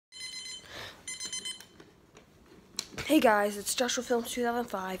Hey guys, it's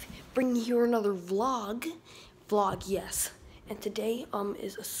JoshuaFilms2005, bringing you another vlog, yes. And today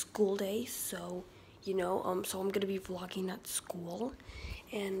is a school day, so so I'm gonna be vlogging at school.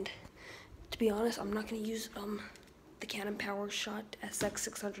 And to be honest, I'm not gonna use the Canon PowerShot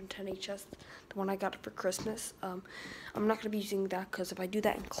SX610HS, the one I got for Christmas. I'm not gonna be using that because if I do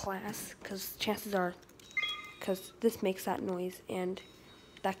that in class, because chances are, because this makes that noise and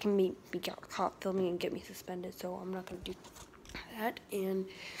that can make me get caught filming and get me suspended, so I'm not gonna do that. And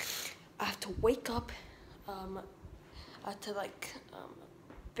I have to wake up, to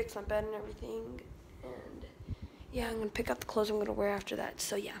fix my bed and everything, and yeah, I'm gonna pick up the clothes I'm gonna wear after that.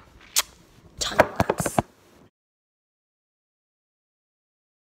 So yeah, time lapse.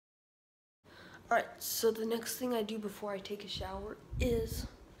 Alright, so the next thing I do before I take a shower is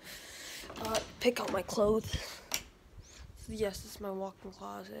pick out my clothes. Yes, this is my walk-in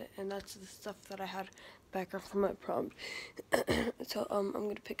closet, and that's the stuff that I had back from my prom. So I'm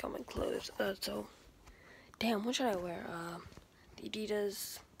gonna pick out my clothes. So damn, what should I wear? The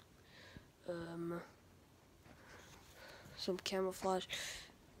Adidas, some camouflage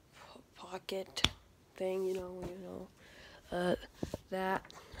pocket thing, that.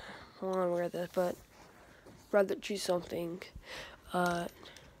 I want to wear this, but I'd rather choose something.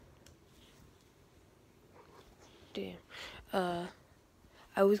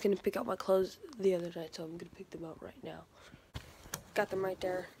 I was gonna pick out my clothes the other night, so I'm gonna pick them out right now. Got them right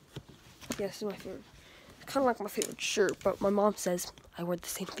there. Yeah, this is my favorite. It's kind of like my favorite shirt, but my mom says I wear the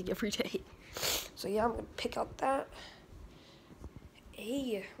same thing every day. So yeah, I'm gonna pick out that.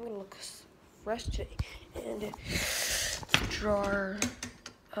 Hey, I'm gonna look fresh today. And drawer.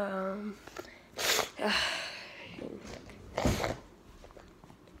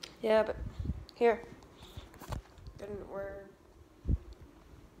 Yeah, but here. Didn't wear.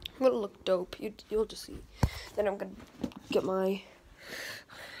 I'm gonna look dope. You'll just see. Then I'm gonna get my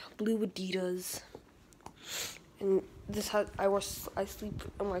blue Adidas, and I sleep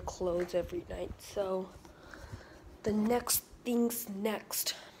in my clothes every night. So the next thing's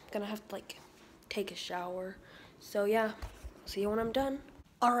next. I'm gonna have to take a shower. So yeah, see you when I'm done.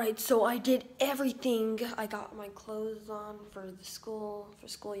 All right, so I did everything. I got my clothes on for school,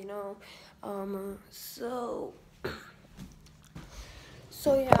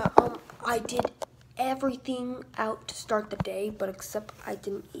 So yeah, I did everything out to start the day, but except I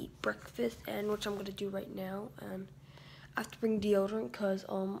didn't eat breakfast, and which I'm gonna do right now. And I have to bring deodorant because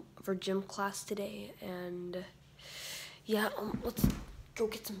for gym class today. And yeah, let's go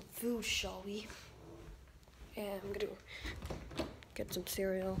get some food, shall we? And I'm gonna get some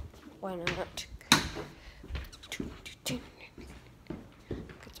cereal. Why not? Get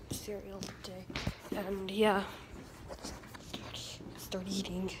some cereal today. And yeah, start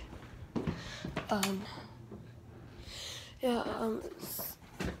eating.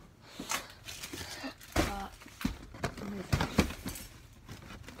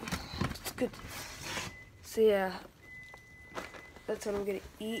 It's good. So yeah, that's what I'm gonna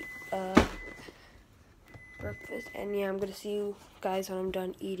eat. Breakfast, and yeah, I'm gonna see you guys when I'm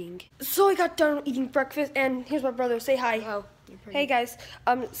done eating. So I got done eating breakfast, and here's my brother. Say hi. Hello. Hey guys.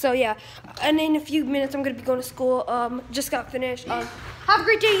 So yeah, and in a few minutes I'm gonna be going to school. Just got finished. Have a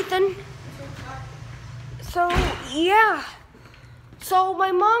great day, Ethan. So yeah. So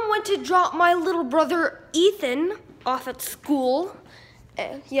my mom went to drop my little brother Ethan off at school.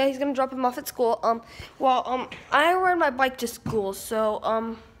 Yeah, he's gonna drop him off at school. I ride my bike to school, so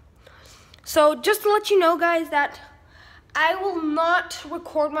just to let you know, guys, that I will not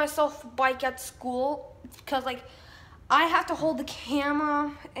record myself bike at school because I have to hold the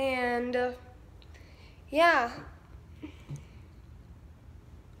camera, and yeah.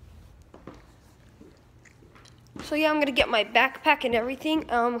 So yeah, I'm gonna get my backpack and everything.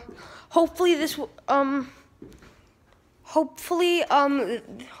 Hopefully this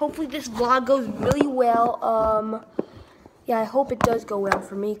vlog goes really well. Yeah, I hope it does go well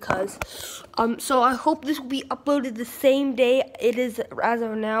for me, so I hope this will be uploaded the same day it is as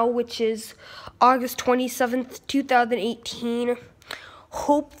of now, which is August 27th, 2018.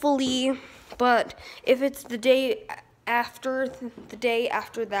 Hopefully, but if it's the day after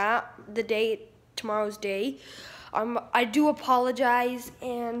tomorrow's day, I do apologize.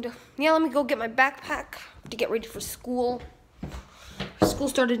 And yeah, let me go get my backpack to get ready for school. School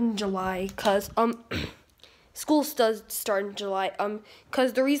started in July, school does start in July,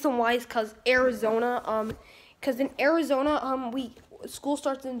 cause the reason why is cause Arizona, in Arizona, school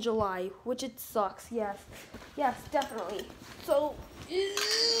starts in July, which it sucks. Yes, definitely. So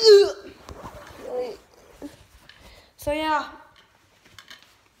yeah.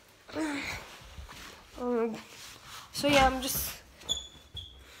 So yeah,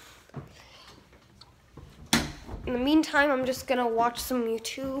 in the meantime, I'm just gonna watch some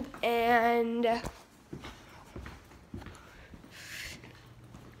YouTube and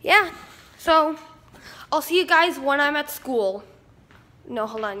yeah. So I'll see you guys when I'm at school. No,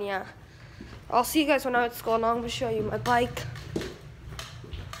 hold on, yeah. I'll see you guys when I'm at school. Now I'm gonna show you my bike.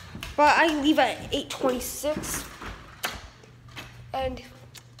 But I leave at 8:26, and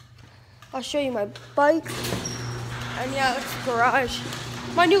I'll show you my bike. And yeah, that's the garage,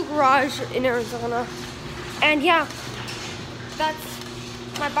 my new garage in Arizona. And yeah,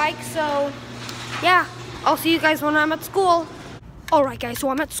 that's my bike. So yeah, I'll see you guys when I'm at school. All right, guys. So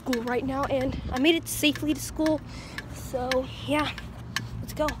I'm at school right now, and I made it safely to school. So yeah,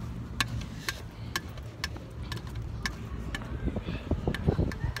 let's go.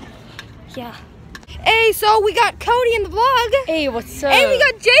 Yeah. Hey, so we got Cody in the vlog. Hey, what's up? Hey, we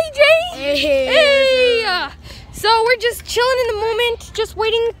got JJ. Hey. So we're just chilling in the moment, just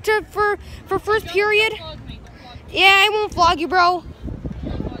waiting for first period. Yeah, I won't vlog you, bro.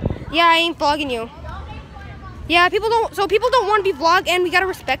 Yeah, I ain't vlogging you. Yeah, people don't want to be vlogged, and we gotta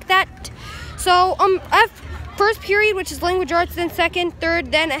respect that. So I have first period, which is language arts, then second,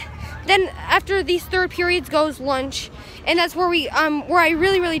 third, then after these third periods goes lunch, and that's where I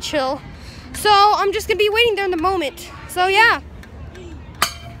really chill. So I'm just gonna be waiting there in the moment. So yeah,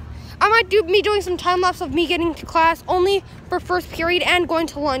 I might be doing some time lapse of me getting to class only for first period and going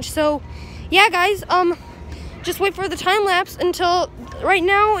to lunch. So yeah, guys, just wait for the time lapse until right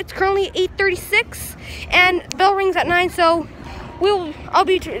now. It's currently 8:36 and bell rings at 9. So I'll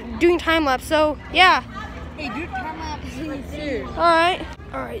be doing time lapse. So yeah. Hey, do time lapse.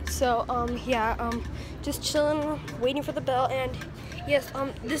 All right. So yeah, just chilling, waiting for the bell. And yes,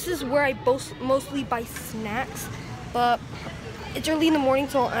 this is where I mostly buy snacks, but it's early in the morning,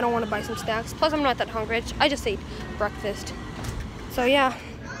 so I don't want to buy some snacks. Plus, I'm not that hungry. I just ate breakfast. So yeah,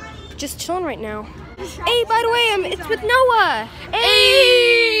 just chilling right now. Hey, by the way, it's with Noah.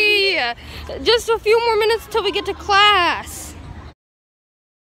 Hey, just a few more minutes till we get to class.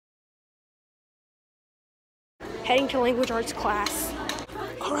 Heading to language arts class.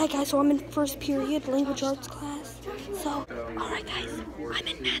 All right, guys. So I'm in first period language arts class. So, all right, guys. I'm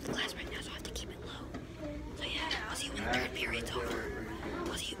in math class right now, so I have to keep it low. So yeah, I'll see you when the third period's over.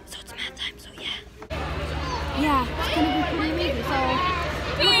 I'll see you. So it's math time. So yeah. Yeah, it's gonna be pretty amazing. So I'm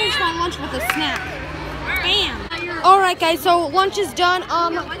gonna finish my lunch with a snack. Bam. All right, guys. So lunch is done.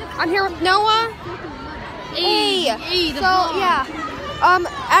 I'm here with Noah. Hey. So yeah.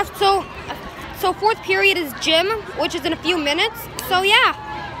 So fourth period is gym, which is in a few minutes. So yeah,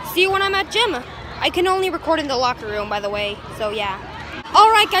 see you when I'm at gym. I can only record in the locker room, by the way. So yeah. All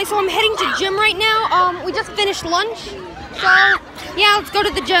right, guys. So I'm heading to gym right now. We just finished lunch. So yeah, let's go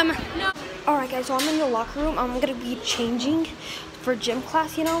to the gym. All right, guys. So I'm in the locker room. I'm gonna be changing for gym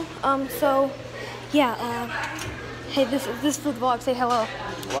class. You know. So yeah. Hey, this is for the vlog. Say hello.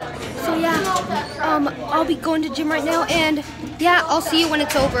 So yeah. I'll be going to gym right now, and yeah, I'll see you when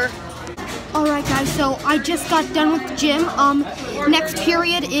it's over. All right, guys, so I just got done with gym. Next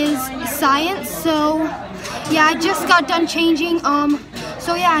period is science. So yeah, I just got done changing.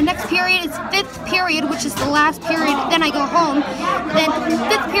 So yeah, next period is fifth period, which is the last period. Then I go home. Then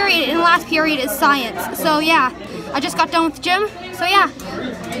fifth period and last period is science. So yeah, I just got done with gym. So yeah,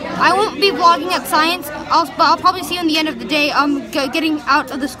 I won't be vlogging at science. But I'll probably see you in the end of the day. Getting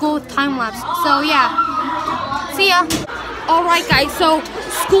out of the school with time lapse. So yeah, see ya. All right, guys, so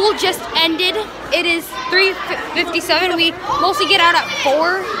school just ended. It is 3:57. We mostly get out at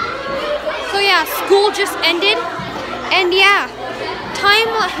 4. So yeah, school just ended. And yeah,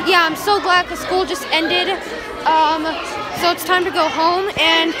 I'm so glad the school just ended. So it's time to go home.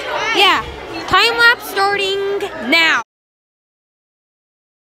 And yeah, time lapse starting now.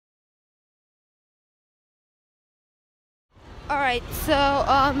 All right, so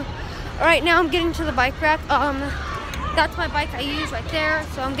right now I'm getting to the bike rack. That's my bike I use right there,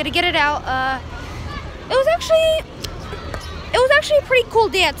 so I'm gonna get it out. It was actually a pretty cool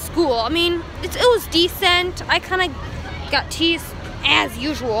day at school. I mean, it was decent. I kind of got teased as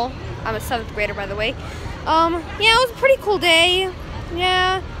usual. I'm a 7th grader, by the way. Yeah, it was a pretty cool day.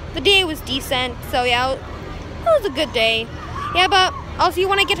 Yeah, the day was decent. So yeah, it was a good day. Yeah, but I'll see you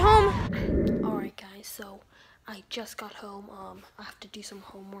when I get home. All right, guys. So I just got home. I have to do some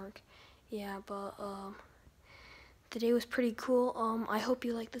homework. Yeah, but the day was pretty cool. I hope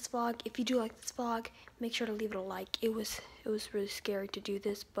you like this vlog. If you do like this vlog, make sure to leave it a like. It was really scary to do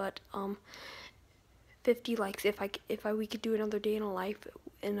this, but 50 likes if we could do another day in a life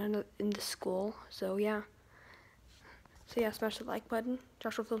in the school. So yeah. So yeah, smash the like button.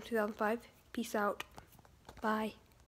 JoshuaFilms2005. Peace out. Bye.